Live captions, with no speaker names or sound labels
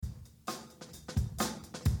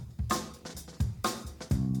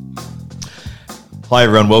Hi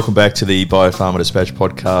everyone, welcome back to the Biopharma Dispatch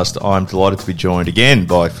podcast. I'm delighted to be joined again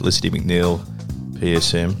by Felicity McNeil,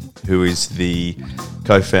 PSM, who is the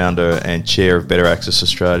co-founder and chair of Better Access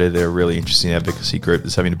Australia. They're a really interesting advocacy group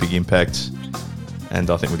that's having a big impact, and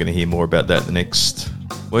I think we're going to hear more about that in the next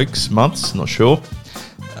weeks, months, not sure.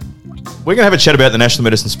 We're going to have a chat about the National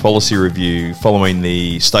Medicines Policy Review following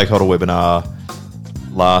the stakeholder webinar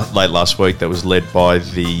late last week that was led by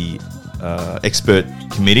the expert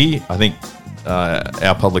committee. I think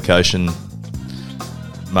our publication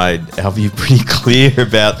made our view pretty clear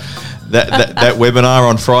about that webinar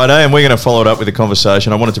on Friday, and we're going to follow it up with a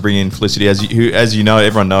conversation. I wanted to bring in Felicity, who, as you know,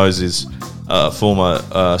 everyone knows, is a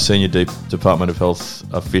former senior Department of Health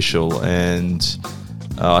official, and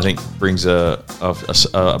I think brings a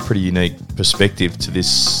pretty unique perspective to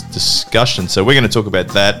this discussion. So we're going to talk about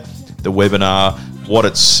that, the webinar, what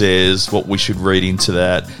it says, what we should read into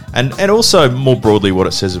that, and also more broadly what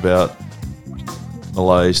it says about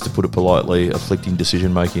malaise, to put it politely, afflicting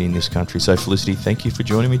decision-making in this country. So Felicity, thank you for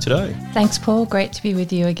joining me today. Thanks, Paul. Great to be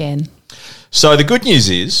with you again. So the good news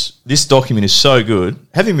is this document is so good,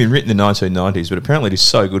 having been written in the 1990s, but apparently it is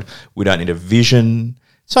so good, we don't need a vision.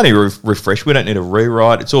 It's only a refresh. We don't need a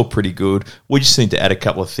rewrite. It's all pretty good. We just need to add a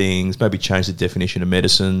couple of things, maybe change the definition of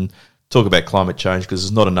medicine, talk about climate change, because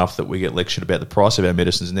it's not enough that we get lectured about the price of our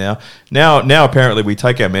medicines now. Now apparently we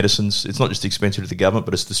take our medicines. It's not just expensive to the government,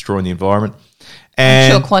 but it's destroying the environment.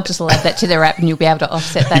 And I'm sure Qantas will add that to their app, and you'll be able to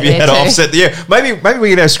offset that. You'll be able to offset maybe we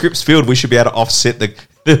get our scripts filled. We should be able to offset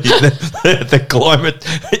the climate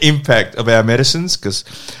impact of our medicines, because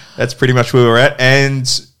that's pretty much where we're at.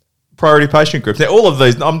 And priority patient groups. Now, all of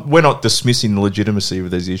these, we're not dismissing the legitimacy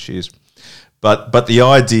of these issues, but the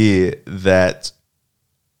idea that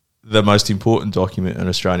the most important document in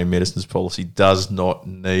Australian medicines policy does not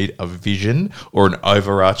need a vision or an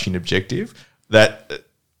overarching objective, that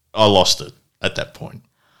I lost it at that point.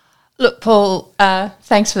 Look, Paul,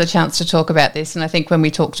 thanks for the chance to talk about this. And I think when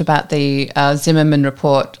we talked about the Zimmerman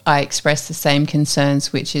report, I expressed the same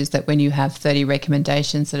concerns, which is that when you have 30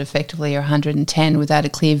 recommendations that effectively are 110 without a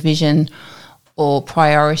clear vision or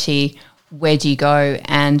priority, where do you go?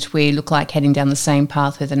 And we look like heading down the same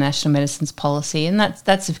path with the National Medicines Policy, and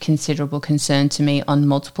that's of considerable concern to me on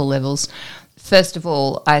multiple levels. First of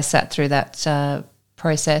all, I sat through that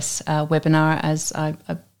process webinar, as I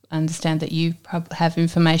understand that you have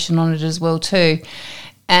information on it as well too.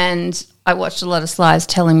 And I watched a lot of slides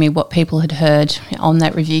telling me what people had heard on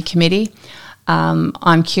that review committee.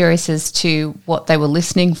 I'm curious as to what they were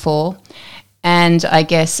listening for. And I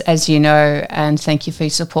guess, as you know, and thank you for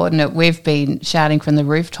supporting it, we've been shouting from the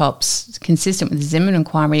rooftops, consistent with the Zimmerman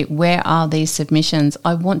inquiry, where are these submissions?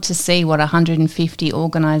 I want to see what 150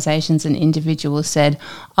 organisations and individuals said.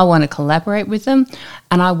 I want to collaborate with them,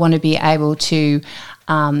 and I want to be able to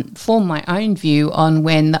form my own view on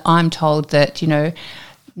when I'm told that,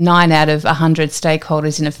 9 out of 100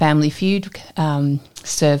 stakeholders in a Family Feud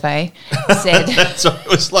survey said so it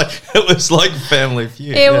was like Family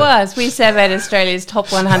Feud. It was. We surveyed Australia's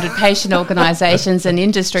top 100 patient organisations and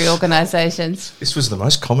industry organisations. This was the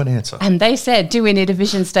most common answer. And they said, do we need a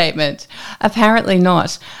vision statement? Apparently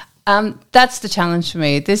not. That's the challenge for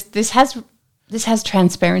me. This has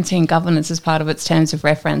transparency and governance as part of its terms of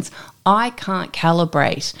reference. I can't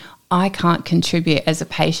calibrate. I can't contribute as a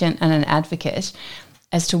patient and an advocate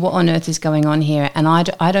as to what on earth is going on here, and I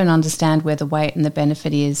don't understand where the weight and the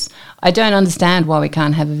benefit is. I don't understand why we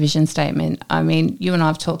can't have a vision statement. I mean, you and I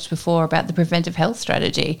have talked before about the preventive health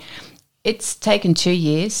strategy. It's taken 2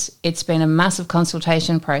 years. It's been a massive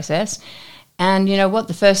consultation process. And you know what?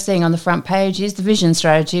 The first thing on the front page is the vision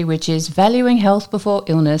strategy, which is valuing health before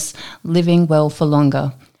illness, living well for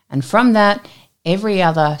longer. And from that, every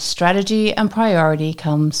other strategy and priority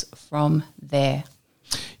comes from there.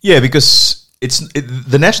 Yeah, because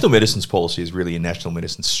the National Medicines Policy is really a national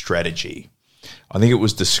medicine strategy. I think it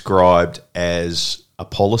was described as a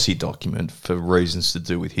policy document for reasons to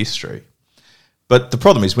do with history. But the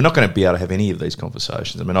problem is we're not going to be able to have any of these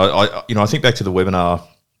conversations. I mean, I think back to the webinar,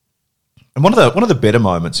 and one of the better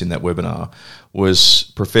moments in that webinar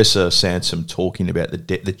was Professor Sansom talking about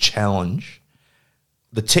the challenge,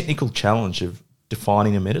 the technical challenge of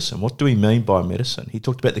defining a medicine. What do we mean by medicine? He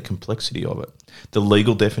talked about the complexity of it, the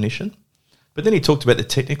legal definition. But then he talked about the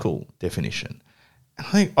technical definition. And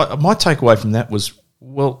I think my takeaway from that was,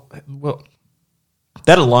 well,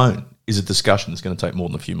 that alone is a discussion that's going to take more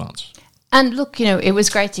than a few months. And look, it was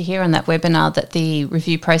great to hear on that webinar that the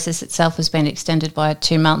review process itself has been extended by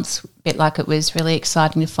 2 months, a bit like it was really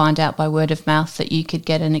exciting to find out by word of mouth that you could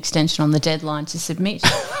get an extension on the deadline to submit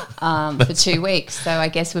for 2 weeks. So I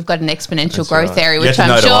guess we've got an exponential growth area, which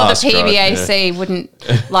I'm sure the PBAC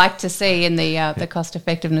wouldn't like to see in the cost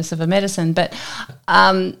effectiveness of a medicine. But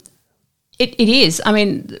it is. I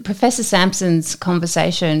mean, Professor Sampson's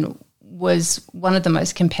conversation was one of the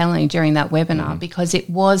most compelling during that webinar because it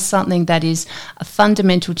was something that is a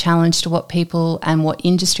fundamental challenge to what people and what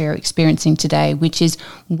industry are experiencing today, which is,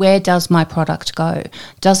 where does my product go?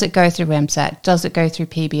 Does it go through MSAC? Does it go through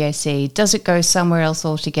PBAC? Does it go somewhere else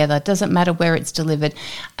altogether? Doesn't matter where it's delivered.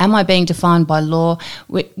 Am I being defined by law?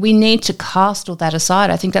 We need to cast all that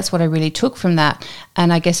aside. I think that's what I really took from that.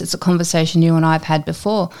 And I guess it's a conversation you and I have had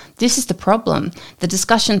before. This is the problem. The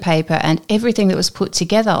discussion paper and everything that was put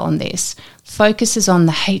together on this focuses on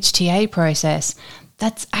the HTA process.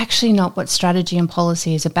 That's actually not what strategy and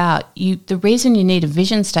policy is about. The reason you need a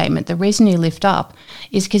vision statement, the reason you lift up,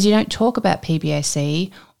 is because you don't talk about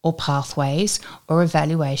PBAC or pathways or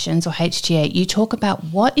evaluations or HTA. You talk about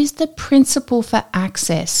what is the principle for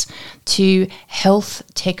access to health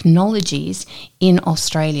technologies in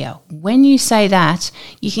Australia. When you say that,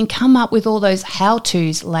 you can come up with all those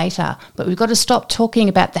how-tos later, but we've got to stop talking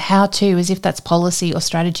about the how-to as if that's policy or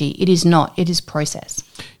strategy. It is not. It is process.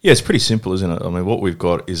 Yeah, it's pretty simple, isn't it? I mean, what we've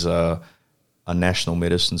got is a national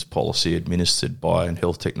medicines policy administered by a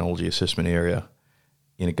health technology assessment area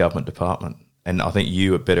in a government department. And I think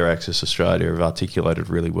you at Better Access Australia have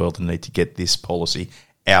articulated really well the need to get this policy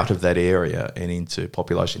out of that area and into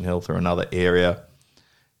population health or another area,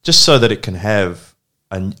 just so that it can have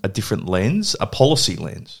a different lens, a policy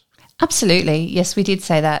lens. Absolutely. Yes, we did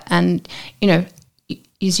say that. And,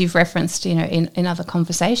 as you've referenced, in other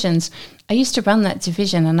conversations, I used to run that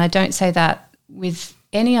division, and I don't say that with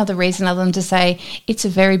any other reason other than to say it's a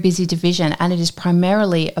very busy division, and it is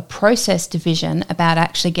primarily a process division about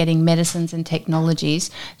actually getting medicines and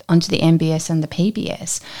technologies onto the MBS and the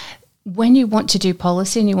PBS. When you want to do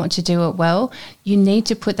policy and you want to do it well, you need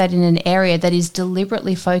to put that in an area that is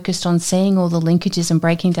deliberately focused on seeing all the linkages and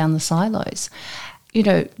breaking down the silos.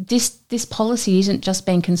 This policy isn't just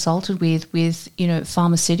being consulted with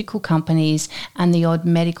pharmaceutical companies and the odd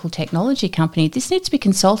medical technology company. This needs to be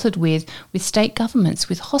consulted with state governments,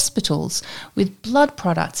 with hospitals, with blood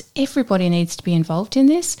products. Everybody needs to be involved in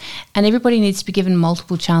this, and everybody needs to be given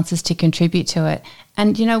multiple chances to contribute to it.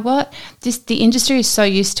 And you know what? The industry is so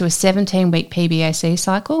used to a 17-week PBAC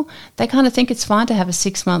cycle, they kind of think it's fine to have a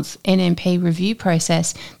 6-month NMP review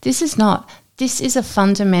process. This is not. This is a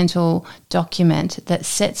fundamental document that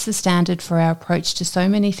sets the standard for our approach to so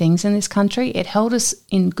many things in this country. It held us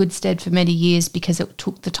in good stead for many years because it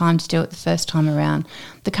took the time to do it the first time around.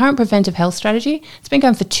 The current preventive health strategy, it's been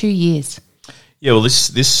going for 2 years. Yeah, well,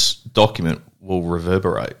 this document will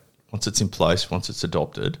reverberate once it's in place, once it's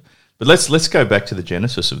adopted. But let's go back to the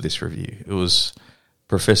genesis of this review. It was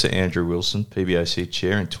Professor Andrew Wilson, PBAC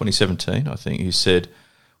chair in 2017, I think, who said,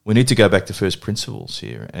 we need to go back to first principles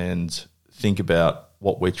here and think about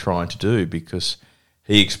what we're trying to do, because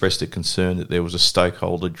he expressed a concern that there was a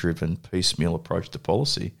stakeholder-driven piecemeal approach to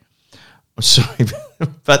policy. I'm sorry,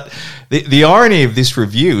 but the irony of this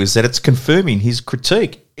review is that it's confirming his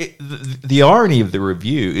critique. The irony of the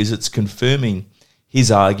review is it's confirming his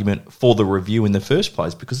argument for the review in the first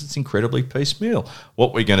place, because it's incredibly piecemeal.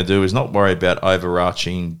 What we're going to do is not worry about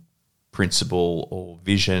overarching principle or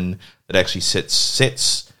vision that actually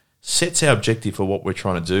sets our objective for what we're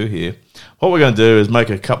trying to do here. What we're going to do is make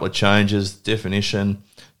a couple of changes, definition,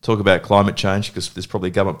 talk about climate change, because there's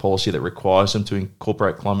probably government policy that requires them to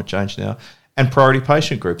incorporate climate change now, and priority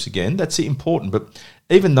patient groups again. That's important, but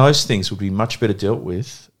even those things would be much better dealt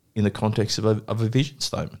with in the context of a vision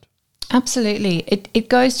statement. Absolutely. It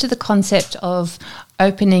goes to the concept of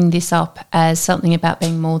opening this up as something about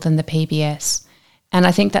being more than the PBS. And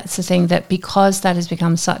I think that's the thing, that because that has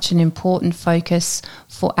become such an important focus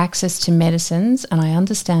for access to medicines, and I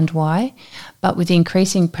understand why, but with the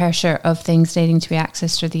increasing pressure of things needing to be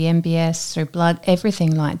accessed through the MBS, through blood,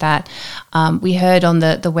 everything like that. We heard on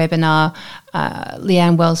the webinar,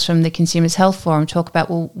 Leanne Wells from the Consumers Health Forum talk about,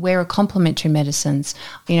 well, where are complementary medicines?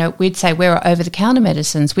 We'd say, where are over-the-counter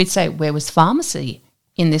medicines? We'd say, where was pharmacy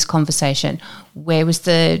in this conversation? Where was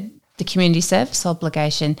the community service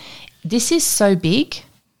obligation? This is so big.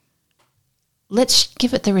 Let's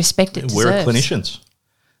give it the respect it deserves. Where are clinicians?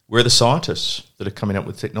 Where are the scientists that are coming up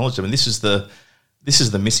with technology? I mean, this is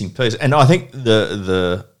the missing piece. And I think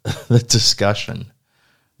the discussion,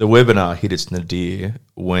 the webinar hit its nadir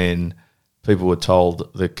when people were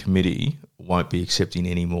told the committee won't be accepting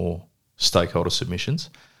any more stakeholder submissions.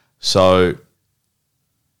 So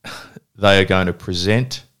they are going to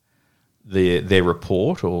present their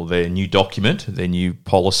report or their new document, their new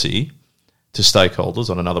policy to stakeholders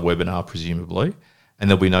on another webinar, presumably, and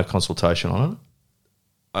there'll be no consultation on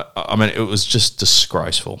it. I mean, it was just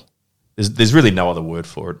disgraceful. There's really no other word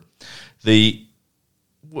for it.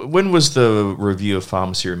 When was the review of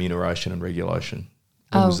pharmacy remuneration and regulation?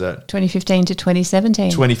 When was that? 2015 to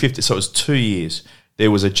 2017. 2015. So it was 2 years.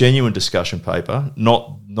 There was a genuine discussion paper,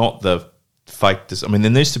 not the fake. I mean,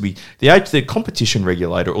 there needs to be the competition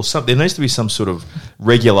regulator or something. There needs to be some sort of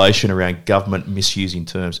regulation around government misusing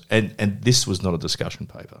terms. And this was not a discussion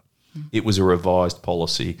paper. It was a revised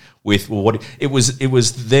policy with it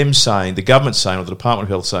was them saying, the government saying, or the Department of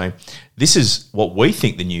Health saying, this is what we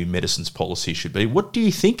think the new medicines policy should be. What do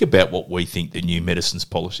you think about what we think the new medicines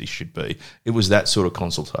policy should be? It was that sort of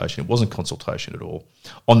consultation. It wasn't consultation at all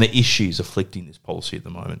on the issues afflicting this policy at the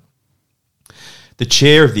moment. The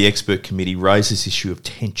chair of the expert committee raised this issue of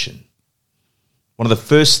tension. One of the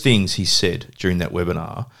first things he said during that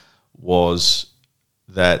webinar was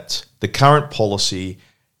that the current policy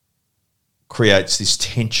creates this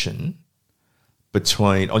tension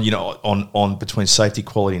between safety,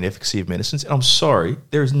 quality, and efficacy of medicines. And I'm sorry,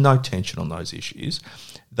 there is no tension on those issues.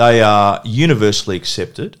 They are universally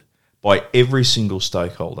accepted by every single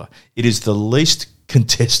stakeholder. It is the least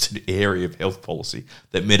contested area of health policy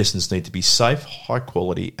that medicines need to be safe, high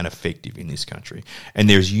quality, and effective in this country. And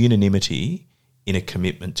there's unanimity in a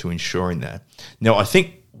commitment to ensuring that. Now, I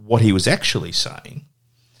think what he was actually saying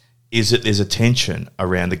is that there's a tension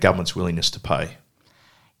around the government's willingness to pay.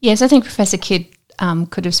 Yes, I think Professor Kidd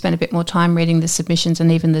could have spent a bit more time reading the submissions and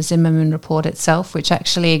even the Zimmerman report itself, which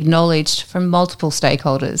actually acknowledged from multiple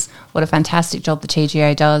stakeholders what a fantastic job the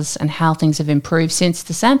TGA does and how things have improved since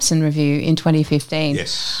the Sampson review in 2015.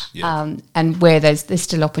 Yes. Yeah. And where there's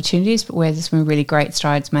still opportunities, but where there's been really great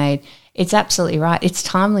strides made. It's absolutely right. It's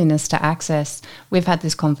timeliness to access. We've had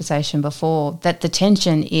this conversation before, that the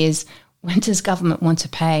tension is, when does government want to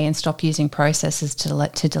pay and stop using processes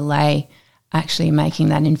to delay actually making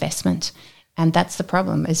that investment? And that's the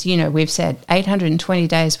problem. As you know, we've said 820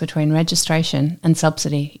 days between registration and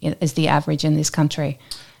subsidy is the average in this country.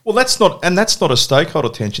 Well, that's not a stakeholder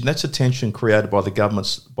tension. That's a tension created by the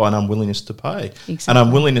government's by an unwillingness to pay, exactly. An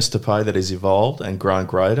unwillingness to pay that has evolved and grown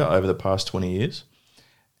greater over the past 20 years,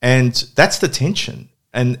 and that's the tension.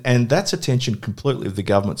 And that's a tension completely of the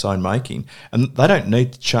government's own making. And they don't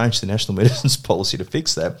need to change the national medicines policy to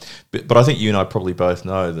fix that. But I think you and I probably both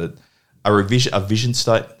know that a vision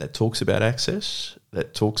statement that talks about access,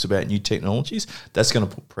 that talks about new technologies, that's going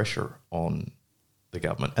to put pressure on the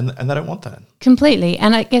government. And they don't want that. Completely.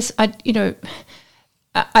 And I guess, I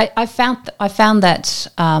found that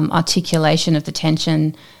articulation of the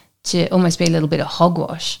tension to almost be a little bit of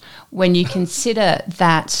hogwash when you consider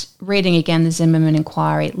that, reading again the Zimmerman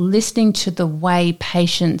inquiry, listening to the way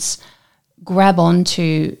patients grab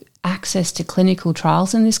onto access to clinical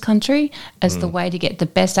trials in this country as the way to get the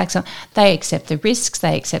best access. They accept the risks,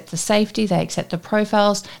 they accept the safety, they accept the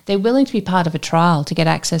profiles. They're willing to be part of a trial to get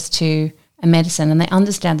access to a medicine, and they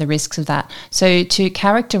understand the risks of that. So to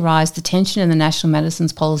characterise the tension in the national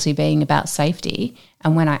medicines policy being about safety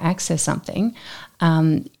and when I access something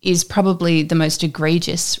is probably the most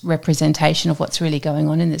egregious representation of what's really going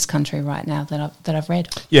on in this country right now that I've read.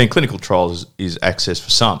 Yeah, and clinical trials is access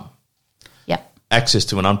for some. Yep. Access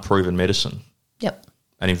to an unproven medicine. Yep.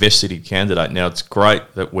 An investigative candidate. Now, it's great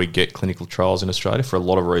that we get clinical trials in Australia for a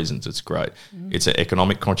lot of reasons. It's great. Mm-hmm. It's an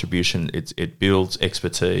economic contribution. It builds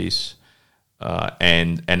expertise.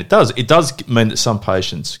 And it does mean that some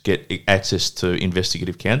patients get access to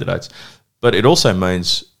investigative candidates, but it also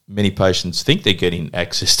means many patients think they're getting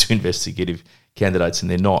access to investigative candidates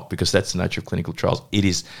and they're not, because that's the nature of clinical trials. It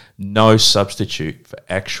is no substitute for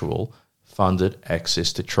actual funded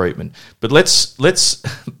access to treatment. But let's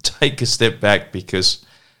take a step back, because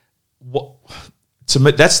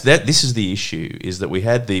this is the issue, is that we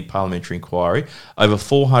had the parliamentary inquiry, over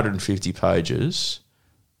 450 pages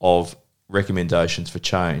of recommendations for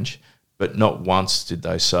change, but not once did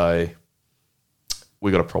they say,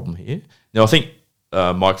 we got a problem here. Now, I think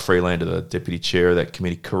Mike Freelander, the deputy chair of that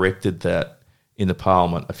committee, corrected that in the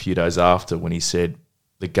parliament a few days after, when he said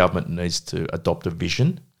the government needs to adopt a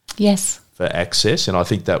vision for access, and I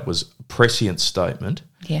think that was a prescient statement.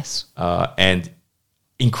 Yes. And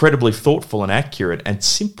incredibly thoughtful and accurate and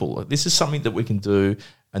simple. This is something that we can do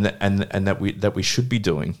and that we should be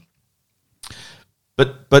doing.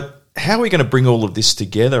 But how are we going to bring all of this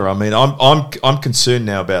together? I mean, I'm concerned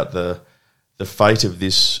now about the fate of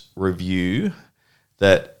this review,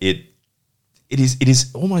 that it it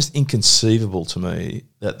is almost inconceivable to me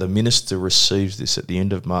that the minister receives this at the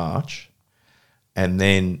end of March, and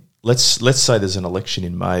then let's say there's an election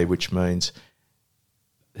in May, which means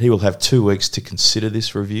he will have 2 weeks to consider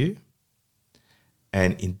this review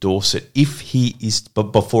and endorse it if he is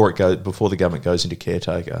before the government goes into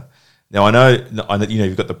caretaker. Now I know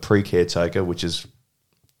you've got the pre-caretaker, which is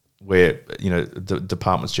where the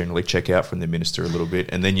departments generally check out from the minister a little bit,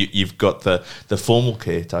 and then you've got the formal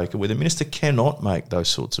caretaker where the minister cannot make those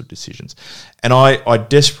sorts of decisions. And I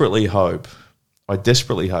desperately hope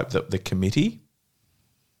that the committee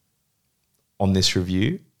on this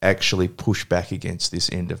review actually push back against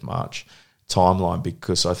this end of March timeline,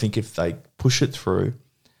 because I think if they push it through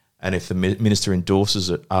and if the minister endorses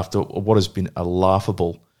it after what has been a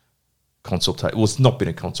laughable consultation, well, it's not been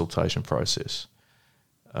a consultation process.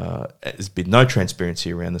 There's been no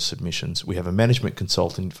transparency around the submissions. We have a management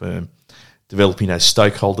consulting firm developing a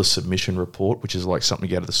stakeholder submission report, which is like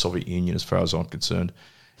something out of the Soviet Union as far as I'm concerned,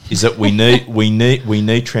 is that we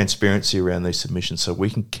need transparency around these submissions so we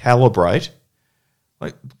can calibrate.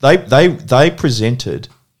 Like they presented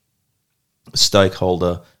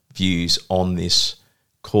stakeholder views on this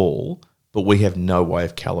call, but we have no way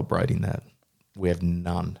of calibrating that. We have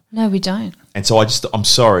none. No, we don't. And so I'm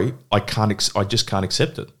sorry, I just can't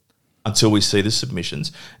accept it until we see the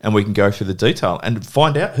submissions and we can go through the detail and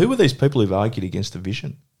find out who are these people who've argued against the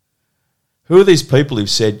vision. Who are these people who've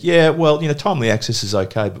said, yeah, well, timely access is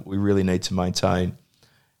okay, but we really need to maintain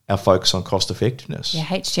our focus on cost effectiveness. Yeah,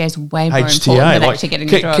 HTA is way more important than actually getting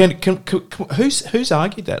the drug. Who's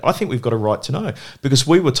argued that? I think we've got a right to know, because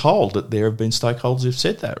we were told that there have been stakeholders who've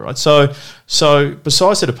said that, right? So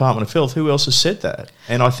besides the Department of Health, who else has said that?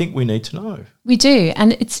 And I think we need to know. We do,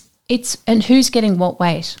 and it's and who's getting what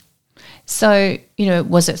weight? So,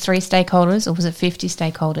 was it 3 stakeholders or was it 50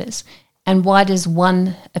 stakeholders? And why does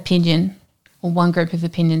one opinion or one group of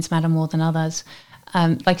opinions matter more than others?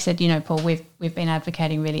 Like I said, Paul, we've been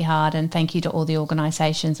advocating really hard, and thank you to all the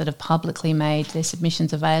organisations that have publicly made their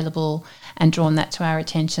submissions available and drawn that to our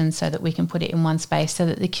attention so that we can put it in one space so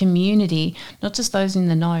that the community, not just those in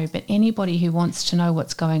the know, but anybody who wants to know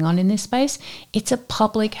what's going on in this space, it's a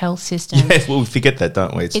public health system. Yeah, well, we forget that,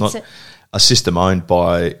 don't we? It's not a system owned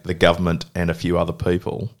by the government and a few other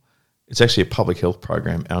people. It's actually a public health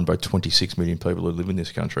program owned by 26 million people who live in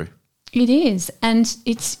this country. It is. And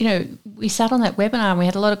it's, we sat on that webinar and we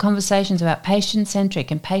had a lot of conversations about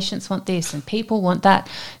patient-centric, and patients want this and people want that.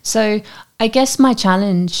 So I guess my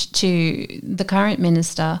challenge to the current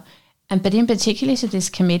minister, but in particular to this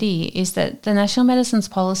committee, is that the National Medicines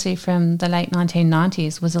Policy from the late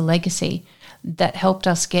 1990s was a legacy that helped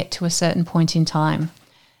us get to a certain point in time.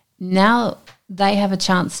 Now they have a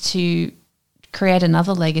chance to create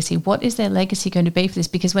another legacy. What is their legacy going to be for this?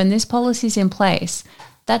 Because when this policy is in place,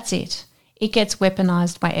 that's it. It gets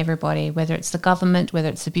weaponised by everybody, whether it's the government, whether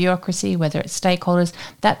it's the bureaucracy, whether it's stakeholders.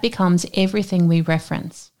 That becomes everything we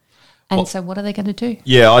reference. And so what are they going to do?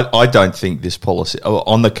 Yeah, I don't think this policy,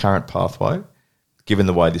 on the current pathway, given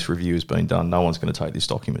the way this review has been done, no one's going to take this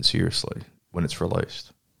document seriously when it's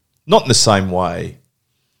released. Not in the same way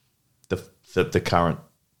the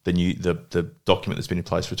document that's been in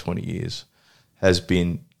place for 20 years has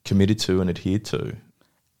been committed to and adhered to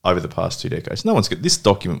over the past 2 decades. This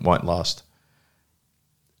document won't last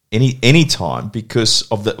any time because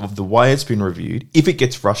of the way it's been reviewed. If it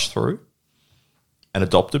gets rushed through and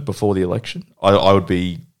adopted before the election, I would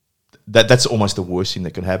be that's almost the worst thing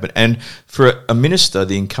that can happen. And for a minister,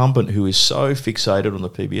 the incumbent, who is so fixated on the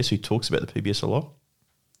PBS, who talks about the PBS a lot,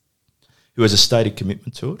 who has a stated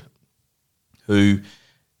commitment to it, who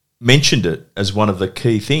mentioned it as one of the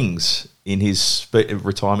key things in his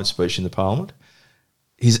retirement speech in the Parliament,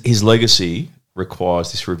 his legacy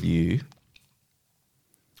requires this review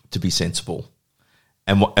to be sensible.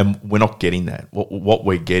 And we're not getting that. What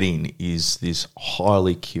we're getting is this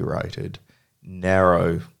highly curated,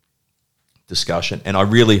 narrow discussion. And I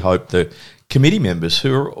really hope the committee members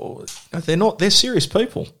they're serious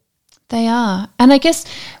people. They are. And I guess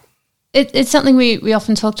it's something we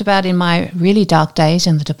often talked about in my really dark days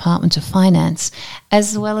in the Department of Finance,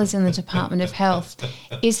 as well as in the Department of Health,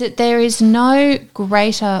 is that there is no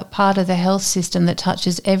greater part of the health system that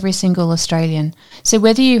touches every single Australian. So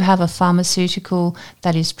whether you have a pharmaceutical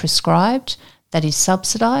that is prescribed, that is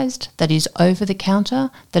subsidised, that is over the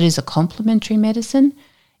counter, that is a complementary medicine,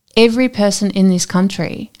 every person in this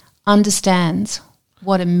country understands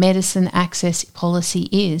what a medicine access policy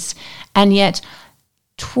is, and yet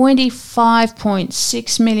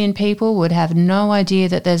 25.6 million people would have no idea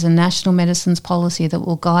that there's a national medicines policy that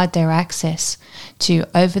will guide their access to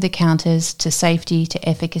over-the-counters, to safety, to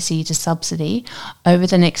efficacy, to subsidy over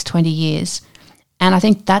the next 20 years. And I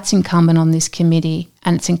think that's incumbent on this committee,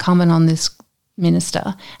 and it's incumbent on this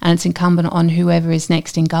minister, and it's incumbent on whoever is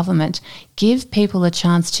next in government. Give people a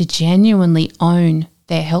chance to genuinely own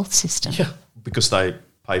their health system. Yeah, because they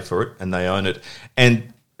pay for it and they own it.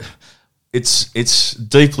 And it's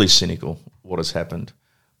deeply cynical what has happened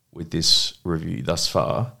with this review thus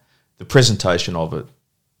far. The presentation of it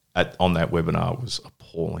on that webinar was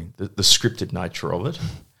appalling. The scripted nature of it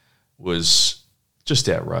was just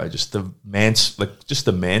outrageous. The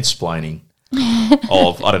mansplaining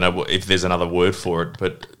of, I don't know if there's another word for it,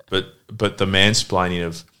 but the mansplaining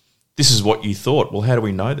of, this is what you thought. Well, how do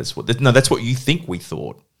we know that's what you think we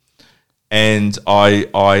thought. And I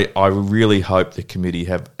really hope the committee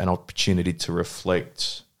have an opportunity to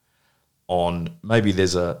reflect on maybe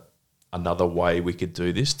there's another way we could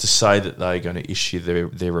do this, to say that they're going to issue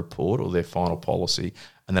their report or their final policy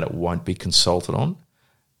and that it won't be consulted on.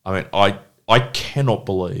 I mean, I cannot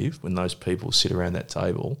believe when those people sit around that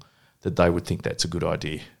table that they would think that's a good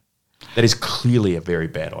idea. That is clearly a very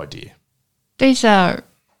bad idea. These are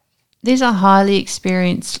highly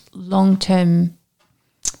experienced, long-term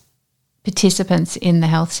participants in the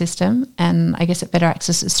health system, and I guess at Better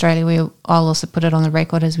Access Australia, I'll also put it on the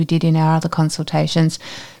record, as we did in our other consultations,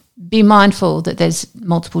 be mindful that there's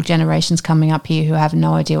multiple generations coming up here who have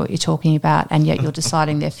no idea what you're talking about, and yet you're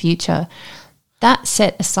deciding their future. That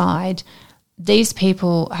set aside, these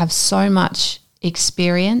people have so much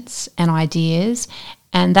experience and ideas,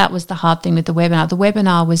 and that was the hard thing with the webinar. The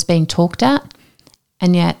webinar was being talked at,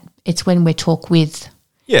 and yet it's when we talk with.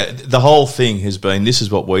 Yeah, the whole thing has been, this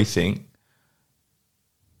is what we think.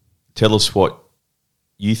 Tell us what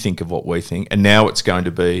you think of what we think. And now it's going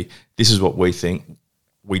to be, this is what we think.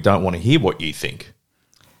 We don't want to hear what you think.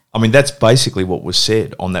 I mean, that's basically what was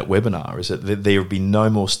said on that webinar, is that there would be no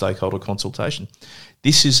more stakeholder consultation.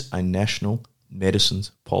 This is a national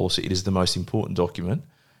medicines policy. It is the most important document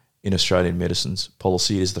in Australian medicines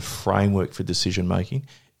policy. It is the framework for decision making.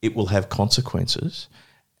 It will have consequences.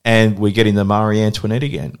 And we're getting the Marie Antoinette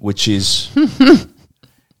again, which is...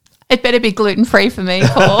 It better be gluten-free for me,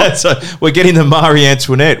 Paul. So we're getting the Marie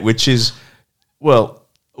Antoinette, which is, well,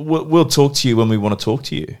 we'll talk to you when we want to talk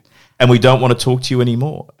to you, and we don't want to talk to you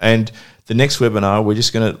anymore. And the next webinar, we're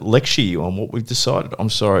just going to lecture you on what we've decided. I'm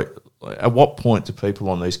sorry. At what point do people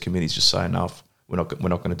on these committees just say, enough, we're not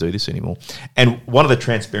going to do this anymore? And one of the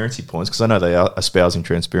transparency points, because I know they are espousing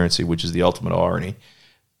transparency, which is the ultimate irony,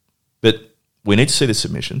 but we need to see the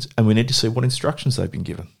submissions, and we need to see what instructions they've been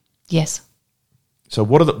given. Yes. So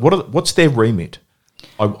what's their remit?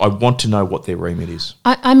 I want to know what their remit is.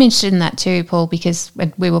 I'm interested in that too, Paul, because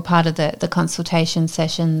when we were part of the consultation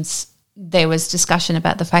sessions, there was discussion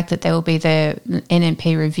about the fact that there will be the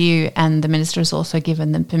NMP review, and the minister has also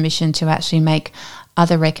given them permission to actually make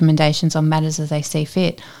other recommendations on matters as they see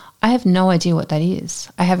fit. I have no idea what that is.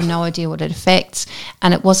 I have no idea what it affects,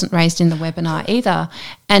 and it wasn't raised in the webinar either.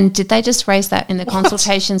 And did they just raise that in the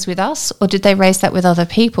consultations with us, or did they raise that with other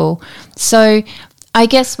people? So I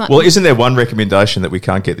guess... Well, isn't there one recommendation that we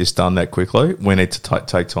can't get this done that quickly? We need to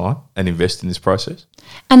take time and invest in this process.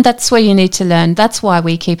 And that's where you need to learn. That's why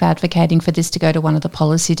we keep advocating for this to go to one of the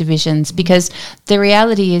policy divisions, because the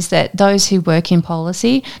reality is that those who work in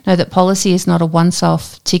policy know that policy is not a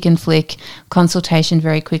once-off tick and flick consultation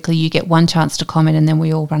very quickly. You get one chance to comment and then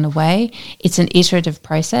we all run away. It's an iterative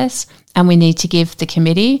process, and we need to give the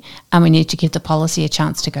committee and we need to give the policy a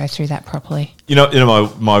chance to go through that properly. You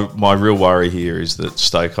know, my real worry here is that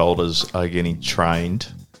stakeholders are getting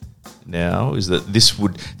trained now, is that this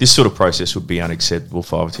sort of process would be unacceptable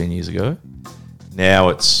 5 or 10 years ago.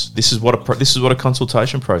 Now this is what a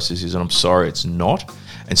consultation process is, and I'm sorry, it's not.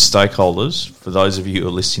 And stakeholders, for those of you who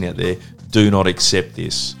are listening out there, do not accept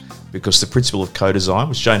this, because the principle of co-design,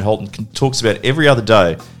 which Jane Holton talks about every other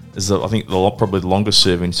day, is I think probably the longest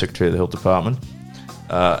serving Secretary of the Health Department.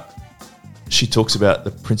 She talks about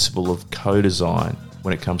the principle of co-design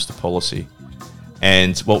when it comes to policy,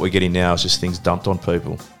 and what we're getting now is just things dumped on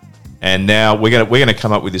people. And now we're going to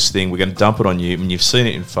come up with this thing. We're going to dump it on you. And you've seen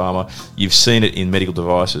it in pharma. You've seen it in medical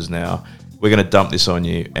devices now. We're going to dump this on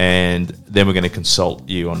you, and then we're going to consult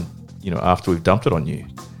you on, after we've dumped it on you.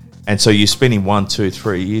 And so you're spending 1, 2,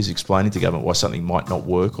 3 years explaining to government why something might not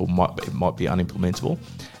work or might be unimplementable.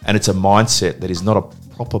 And it's a mindset that is not a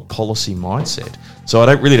proper policy mindset. So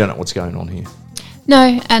I really don't know what's going on here.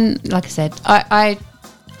 No, and like I said, I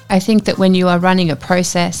I think that when you are running a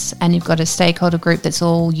process and you've got a stakeholder group that's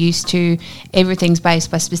all used to everything's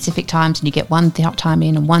based by specific times and you get one time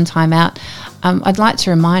in and one time out, I'd like to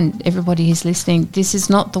remind everybody who's listening, this is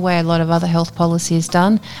not the way a lot of other health policy is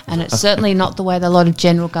done, and it's certainly not the way that a lot of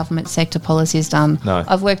general government sector policy is done. No.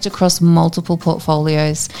 I've worked across multiple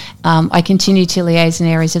portfolios. I continue to liaise in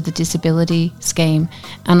areas of the disability scheme,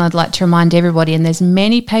 and I'd like to remind everybody, and there's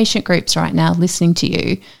many patient groups right now listening to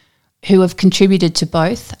you who have contributed to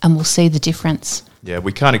both and will see the difference. Yeah,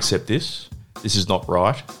 we can't accept this. This is not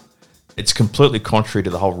right. It's completely contrary to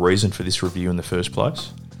the whole reason for this review in the first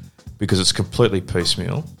place, because it's completely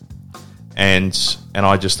piecemeal. And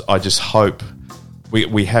I just hope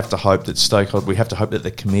we have to hope that we have to hope that the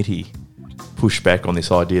committee push back on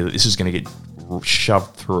this idea that this is going to get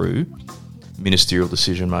shoved through ministerial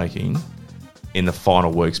decision making in the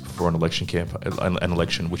final weeks before an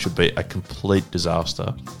election, which would be a complete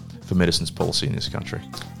disaster for medicines policy in this country.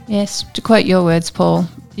 Yes, to quote your words, Paul,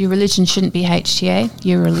 your religion shouldn't be HTA,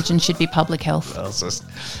 your religion should be public health.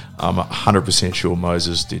 I'm 100% sure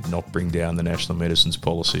Moses did not bring down the national medicines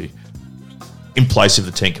policy in place of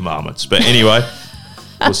the 10 Commandments. But anyway,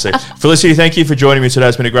 we'll see. Felicity, thank you for joining me today.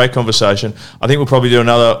 It's been a great conversation. I think we'll probably do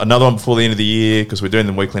another one before the end of the year, because we're doing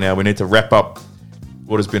them weekly now. We need to wrap up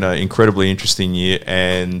what has been an incredibly interesting year,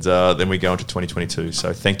 and then we go into 2022.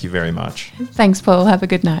 So thank you very much. Thanks, Paul. Have a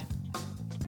good night.